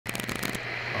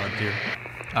dear.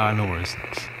 No worries.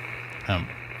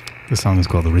 The song is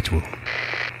called The Ritual.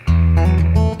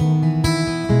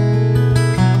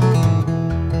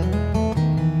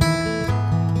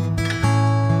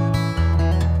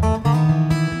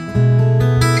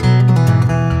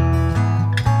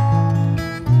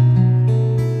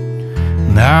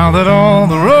 Now that all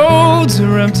the roads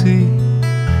are empty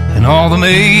and all the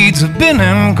maids have been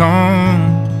and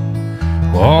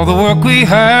gone, all the work we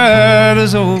had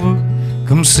is over.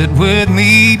 Come sit with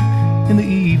me in the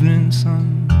evening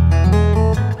sun.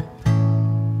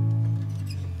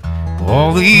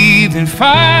 All the evening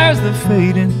fires they're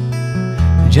fading,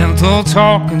 gentle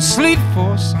talk and sleep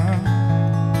for some.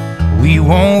 We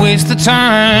won't waste the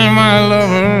time, my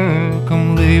lover.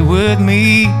 Come lay with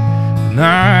me, the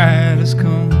night has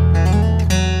come.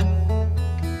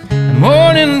 And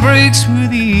morning breaks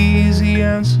with easy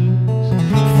answers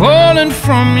falling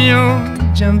from your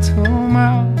gentle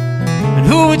mouth. And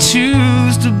who would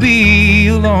choose to be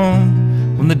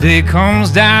alone when the day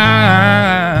comes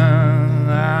down?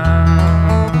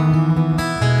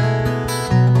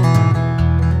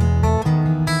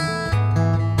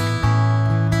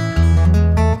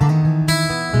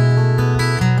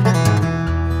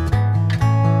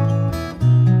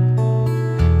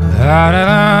 Da da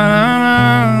da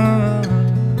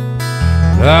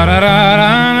da da da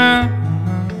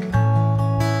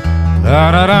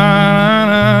da da da.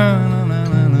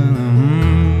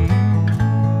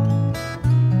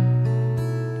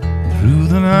 Through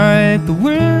the night, the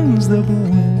winds they're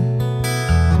blowing,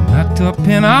 wrapped up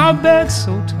in our bed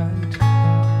so tight.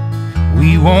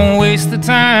 We won't waste the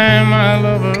time, my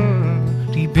lover,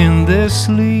 deep in their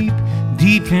sleep,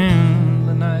 deep in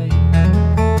the night.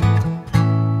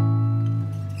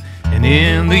 And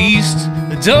in the east,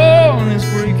 the dawn is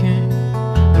breaking,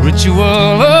 the ritual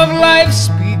of life's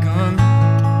begun.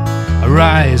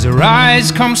 Arise,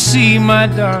 arise, come see my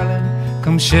darling,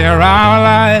 come share our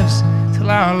lives till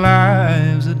our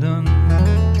lives are done.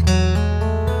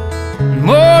 And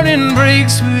morning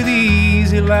breaks with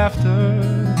easy laughter,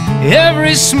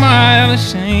 every smile a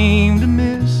shame to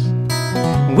miss.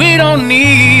 We don't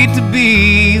need to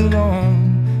be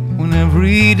alone when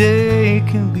every day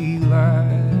can be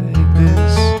like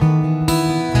this.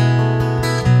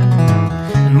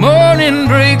 And morning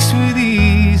breaks with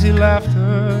easy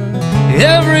laughter,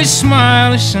 every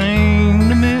smile a shame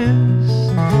to miss.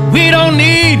 We don't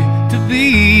need to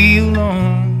be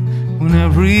alone when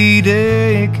every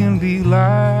day can be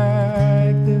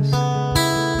like this.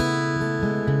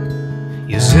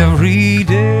 Yes, every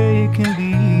day can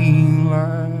be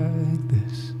like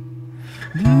this.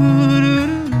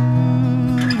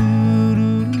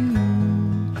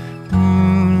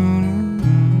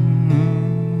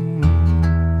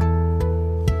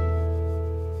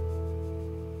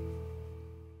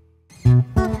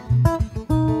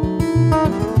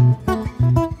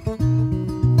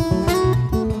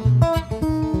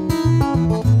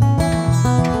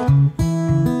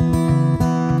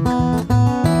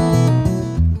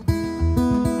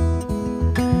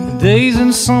 Days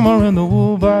in summer and the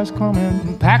wool bars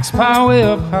coming, packs pile way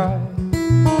up high.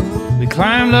 We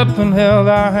climbed up and held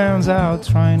our hands out,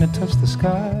 trying to touch the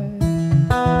sky.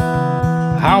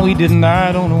 How we didn't,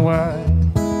 I don't know why.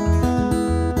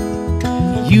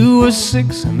 You were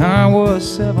 6 and I was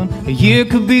 7. A year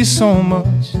could be so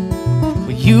much,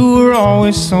 but you were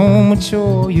always so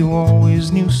mature. You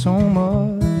always knew so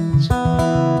much.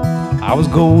 I was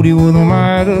Goldie with a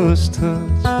Midas touch.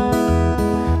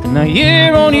 Now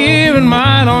year on year and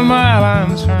mile on mile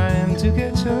I'm trying to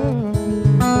catch up,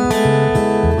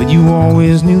 but you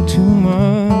always knew too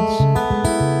much.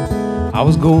 I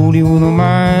was Goldie with a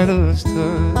Midas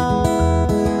touch.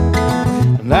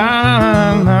 La la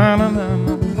la la la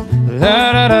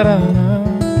la la la la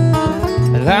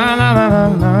la la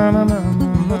la la la.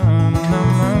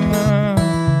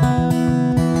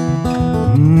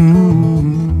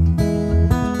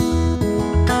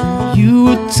 You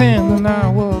were 10 and I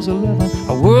was 11.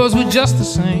 Our worlds were just the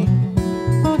same.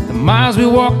 The miles we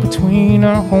walked between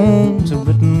our homes are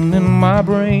written in my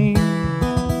brain.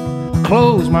 I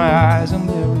close my eyes and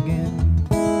there again.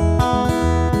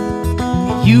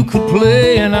 You could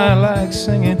play and I like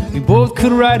singing. We both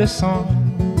could write a song.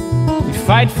 We'd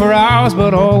fight for hours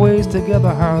but always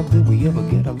together. How did we ever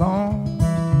get along?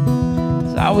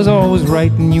 'Cause I was always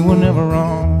right and you were never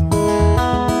wrong.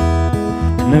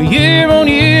 Now year on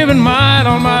year and mile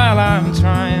on mile I'm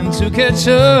trying to catch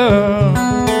up,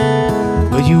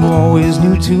 but you always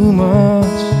knew too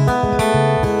much.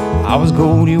 I was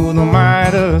Goldie with a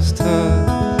Midas touch.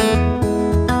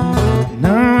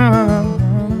 Na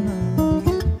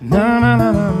na na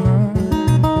na na na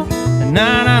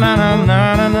na na na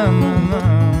na na na. na, na, na.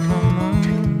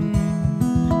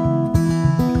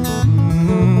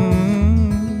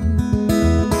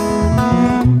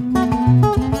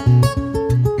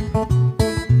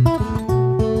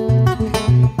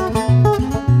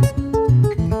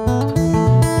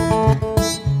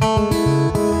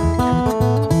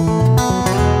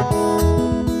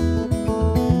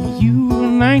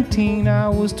 I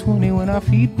was 20 when our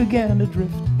feet began to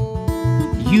drift.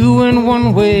 You went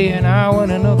one way and I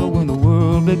went another when the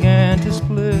world began to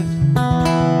split.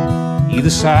 Either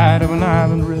side of an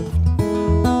island rift.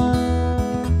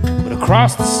 But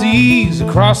across the seas,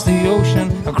 across the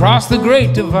ocean, across the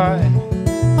great divide,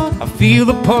 I feel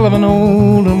the pull of an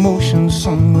old emotion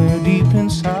somewhere deep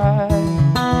inside.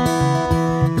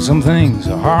 Some things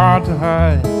are hard to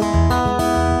hide.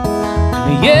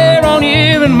 Year on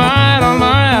year and mile on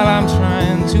mile, I'm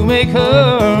trying to make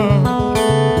her.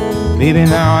 Baby,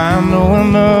 now I know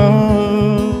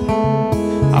enough.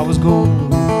 I was gold,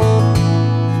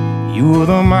 you were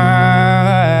the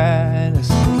Midas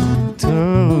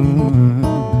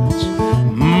touch.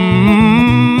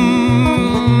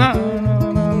 Na,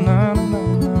 na, na, na, na,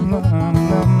 na,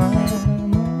 na, na.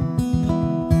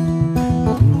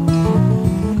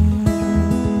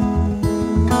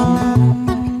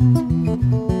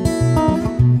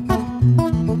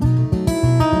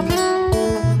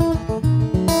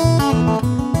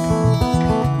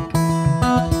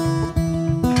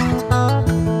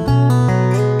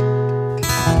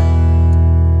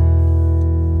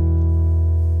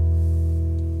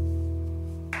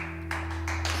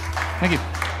 Thank you.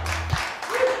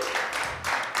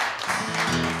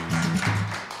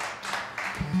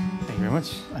 Thank you very much.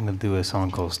 I'm going to do a song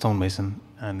called Stonemason,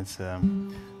 and it's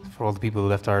for all the people who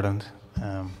left Ireland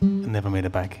and never made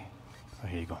it back. So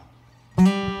here you go.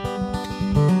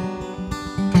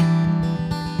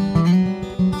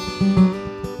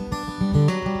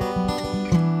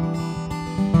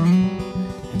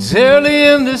 It's early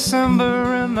in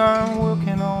December and I'm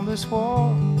working on this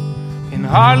wall. Can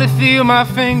hardly feel my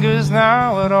fingers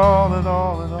now at all, at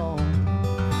all, at all.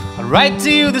 I'll write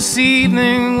to you this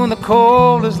evening when the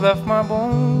cold has left my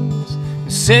bones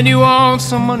and send you on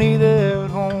some money there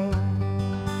at home.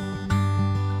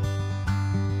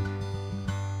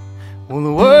 Well,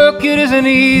 the work, it isn't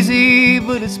easy,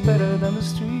 but it's better than the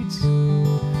streets.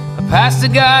 I passed a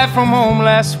guy from home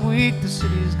last week, the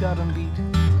city's got him beat.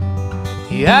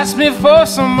 He asked me for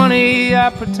some money, I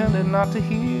pretended not to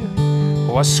hear.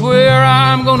 Oh, I swear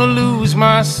I'm gonna lose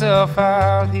myself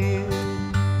out here.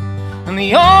 And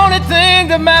the only thing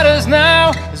that matters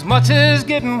now, as much as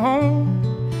getting home,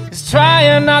 is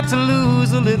trying not to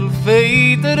lose the little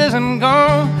faith that isn't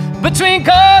gone. Between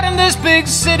God and this big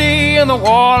city and the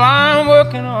wall I'm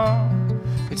working on,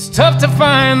 it's tough to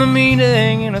find the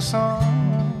meaning in a song.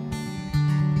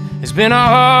 It's been a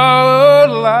hard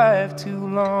life too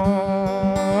long.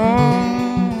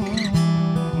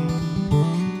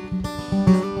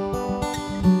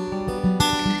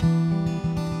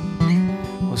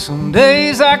 Some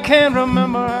days I can't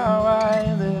remember how I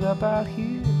ended up out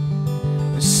here.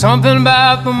 There's something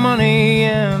about the money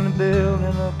and building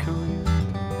a career.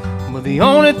 But the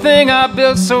only thing I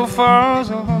built so far is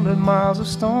 100 miles of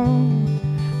stone,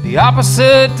 the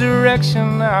opposite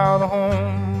direction out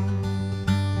home.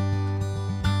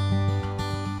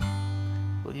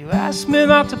 Well, you asked me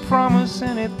not to promise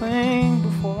anything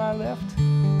before I left,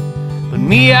 but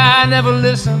me, I never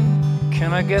listened.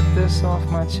 Can I get this off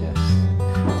my chest?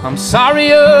 I'm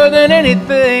sorrier than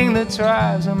anything that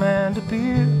drives a man to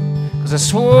beer, 'cause I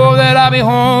swore that I'd be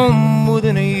home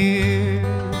within a year.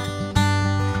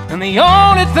 And the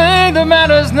only thing that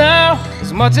matters now,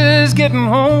 as much as getting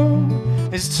home,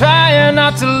 is trying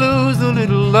not to lose the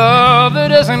little love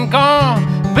that isn't gone.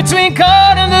 Between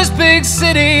God and this big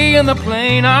city and the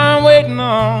plane I'm waiting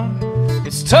on,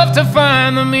 it's tough to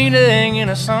find the meaning in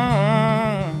a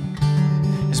song.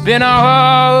 It's been a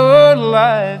hard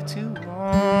life too long.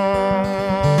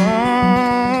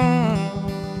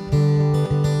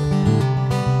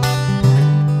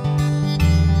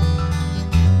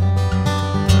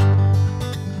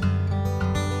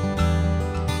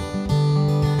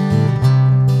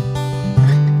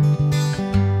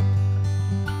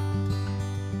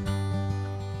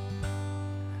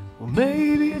 Well,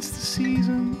 maybe it's the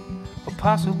season, or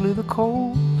possibly the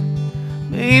cold.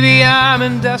 Maybe I'm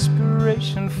in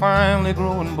desperation, finally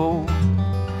growing bold.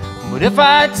 But if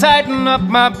I tighten up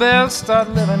my belt, start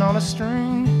living on a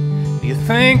string, do you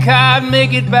think I'd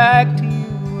make it back to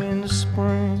you in the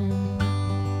spring?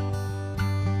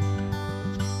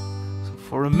 So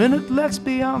for a minute, let's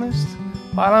be honest,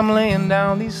 while I'm laying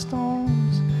down these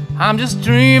stones, I'm just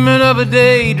dreaming of a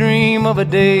daydream, of a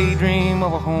daydream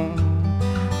of a home.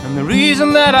 And the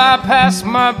reason that I pass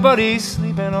my buddy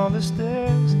sleeping on the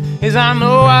stairs is I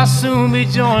know I'll soon be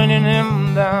joining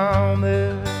him down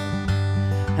there.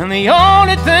 And the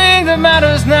only thing that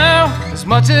matters now, as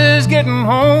much as getting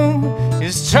home,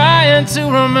 is trying to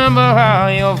remember how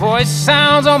your voice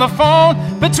sounds on the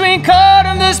phone, between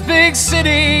cutting this big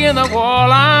city and the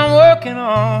wall I'm working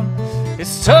on.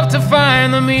 It's tough to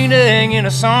find the meaning in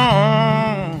a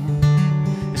song.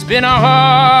 It's been a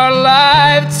hard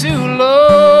life too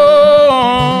long.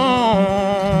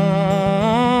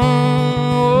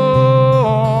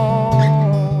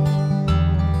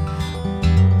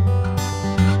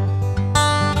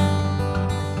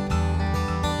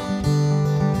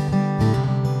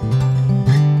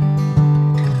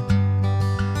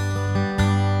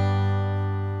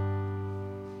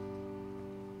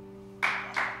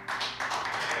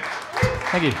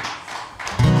 Thank you.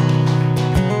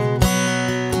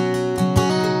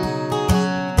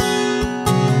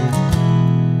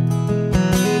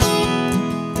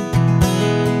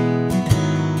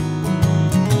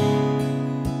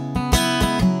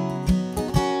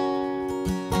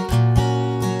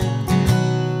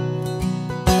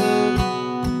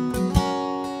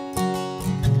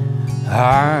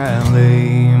 I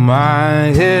lay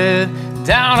my head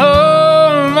down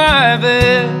on my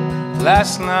bed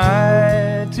last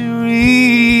night to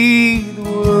read the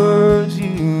words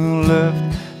you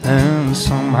left, and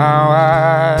somehow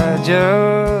I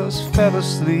just fell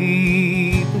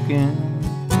asleep again.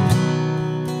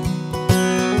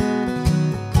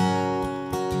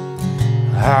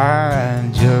 I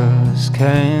just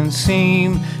can't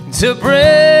seem to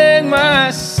bring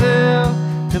myself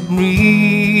to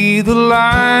breathe the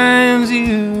lines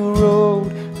you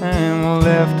wrote and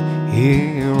left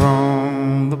here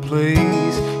on the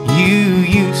place you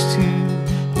used to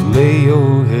lay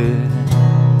your head.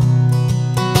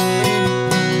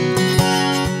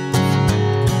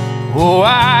 Oh,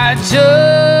 I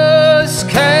just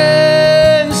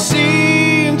can't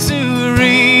seem to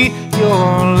read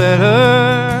your letter.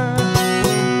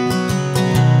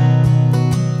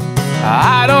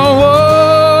 I don't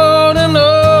want to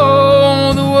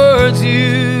know the words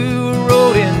you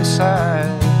wrote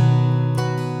inside,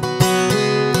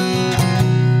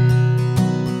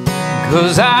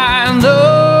 'cause I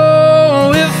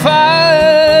know if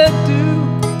I do,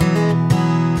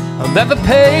 that the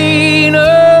pain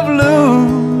of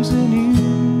losing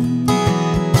you,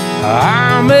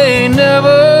 I may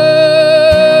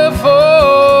never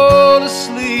fall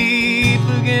asleep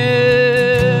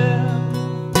again.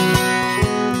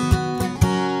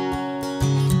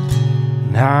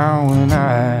 Now when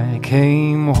I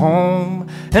came home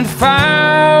and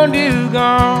found you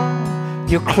gone,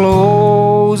 your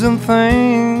clothes and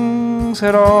things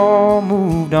had all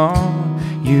moved on.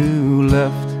 You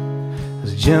left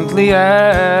as gently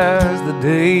as the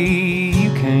day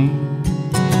you came.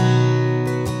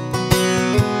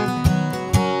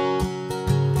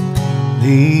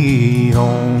 The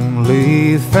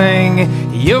only thing,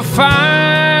 your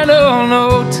final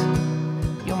note,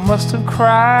 you must have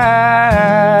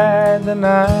cried the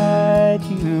night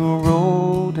you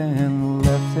wrote and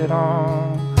left it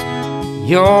on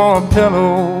your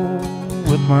pillow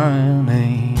with my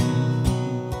name.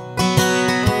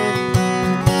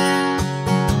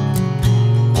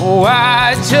 Oh,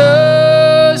 I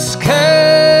just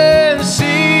can't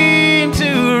seem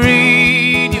to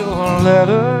read your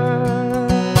letter.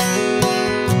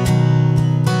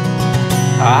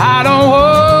 I don't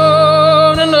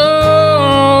want to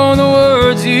know the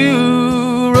words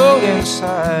you wrote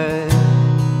inside,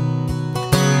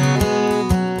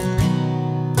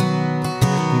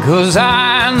 'cause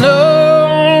I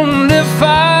know if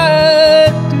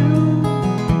I do,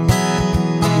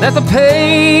 that the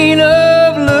pain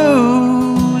of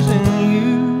losing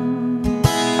you,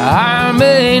 I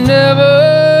may never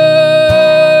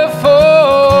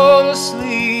fall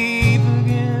asleep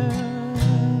again.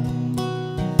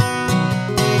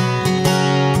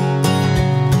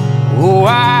 Oh,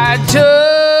 I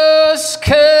just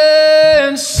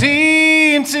can't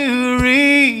seem to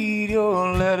read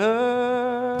your letter.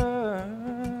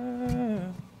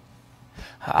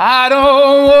 I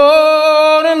don't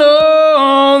want to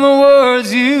know the words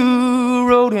you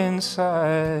wrote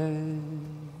inside,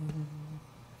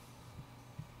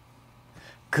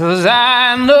 'cause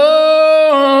I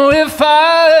know if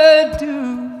I do,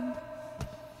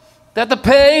 that the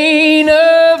pain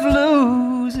of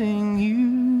losing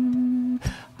you,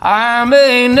 I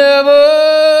may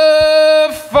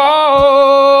never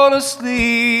fall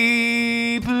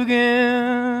asleep again.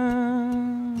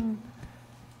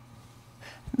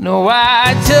 No,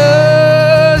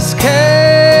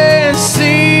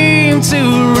 to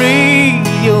read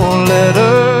your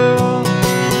letter.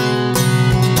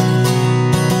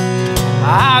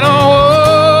 I don't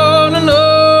want to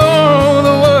know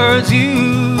the words you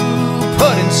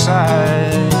put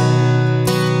inside,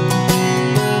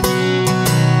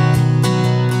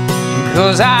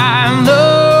 'cause I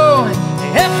know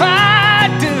if I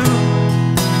do,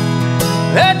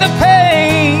 that the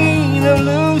pain of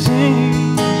losing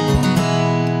you,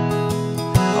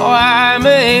 oh, I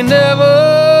may never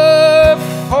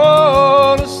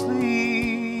fall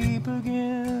asleep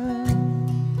again.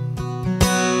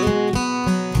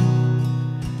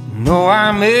 No,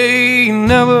 I may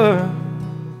never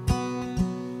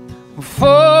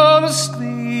fall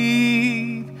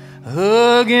asleep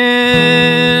again.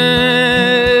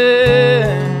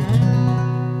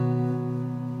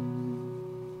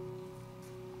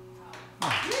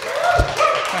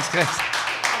 That's good.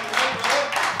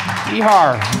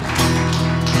 Yeehaw.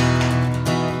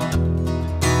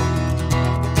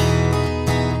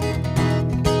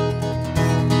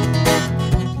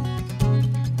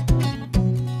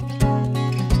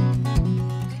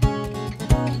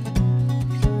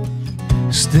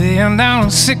 Staying down on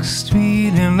 6th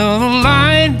Street, end of the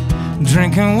line,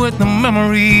 drinking with the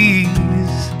memories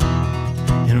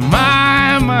in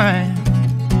my mind.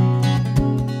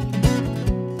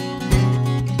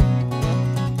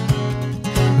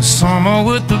 The summer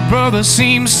with the brothers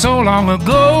seems so long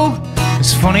ago.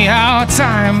 It's funny how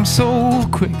time's so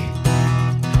quick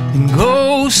and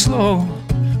go slow,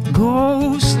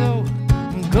 go slow,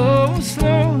 go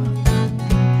slow.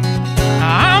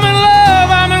 I'm in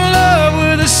love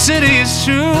with the city, it's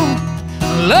true.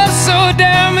 Love's so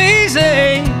damn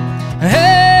easy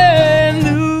and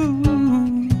new.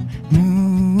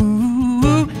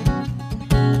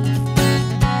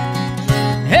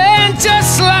 And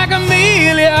just like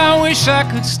Amelia, I wish I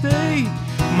could stay.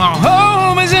 My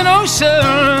home is an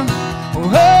ocean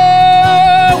away.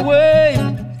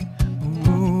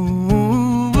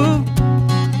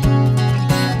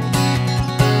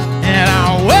 And I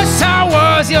wish I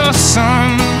was your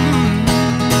son.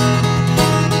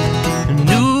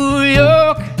 New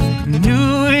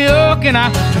York, and I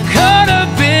could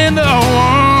have been the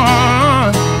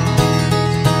one.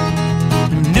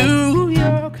 New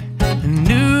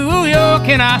York,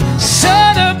 and I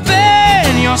should have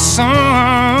been your son.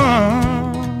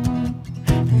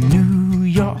 New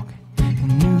York,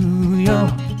 New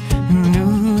York,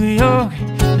 New York,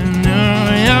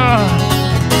 New York.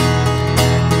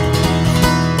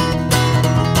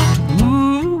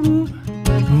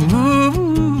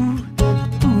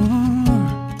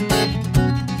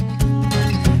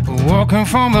 Walking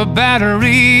from the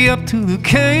Battery up to the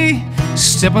K,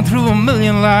 stepping through a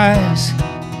million lives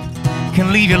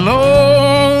can leave you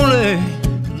lonely,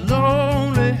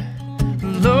 lonely,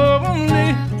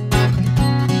 lonely.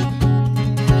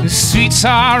 The streets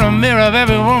are a mirror of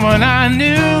every woman I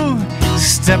knew,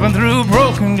 stepping through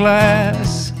broken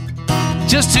glass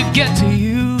just to get to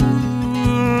you.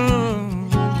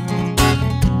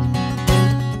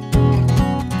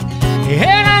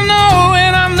 And I know,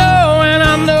 and I know, and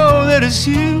I know that it's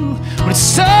you, but it's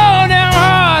so damn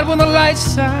hard when the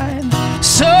lights shine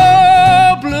so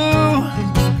blue,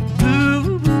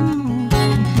 blue, blue,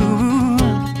 blue.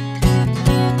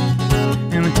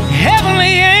 And the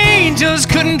heavenly angels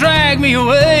couldn't drag me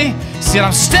away. Still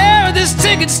I'm staring at this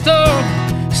ticket stub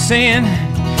saying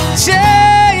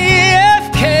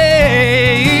JFK.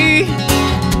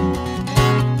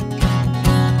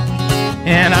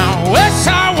 And I wish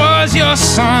I was your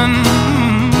son.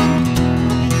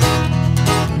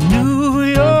 New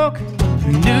York,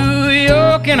 New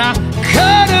York, and I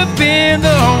could have been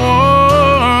the one.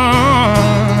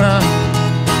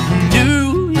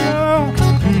 New York,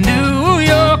 New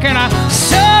York, and I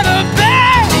should have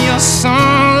been your son.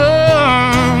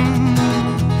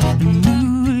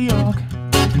 New York,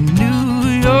 New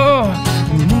York,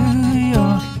 New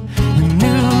York,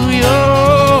 New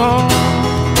York.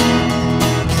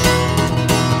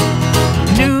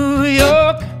 New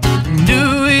York,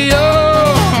 New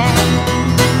York,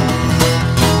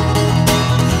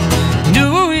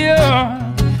 New York,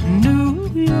 New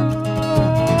York.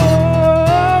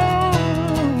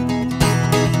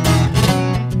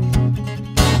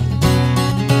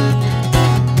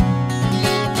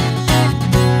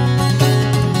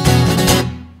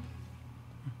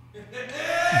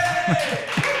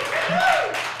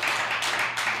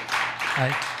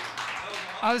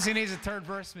 Obviously needs a third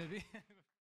verse, maybe.